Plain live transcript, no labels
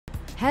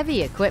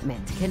Heavy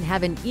equipment can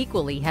have an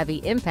equally heavy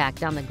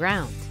impact on the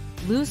ground.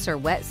 Loose or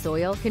wet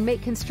soil can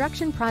make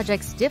construction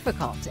projects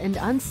difficult and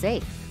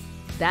unsafe.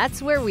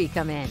 That's where we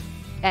come in.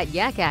 At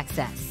YAK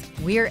ACCESS,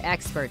 we're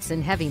experts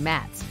in heavy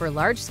mats for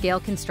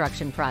large-scale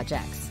construction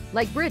projects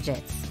like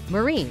bridges,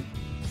 marine,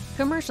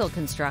 commercial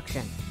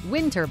construction,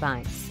 wind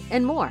turbines,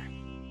 and more.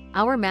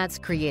 Our mats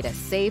create a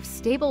safe,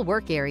 stable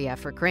work area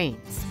for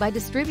cranes by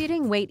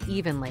distributing weight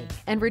evenly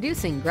and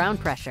reducing ground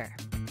pressure.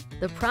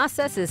 The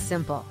process is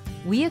simple.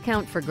 We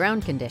account for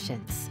ground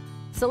conditions,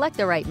 select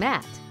the right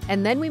mat,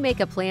 and then we make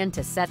a plan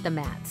to set the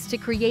mats to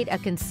create a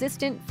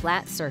consistent,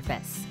 flat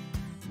surface.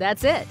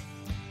 That's it.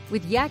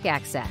 With YAK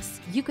ACCESS,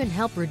 you can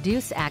help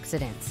reduce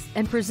accidents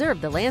and preserve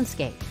the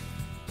landscape.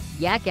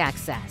 YAK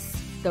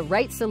ACCESS, the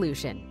right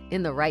solution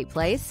in the right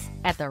place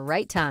at the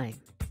right time.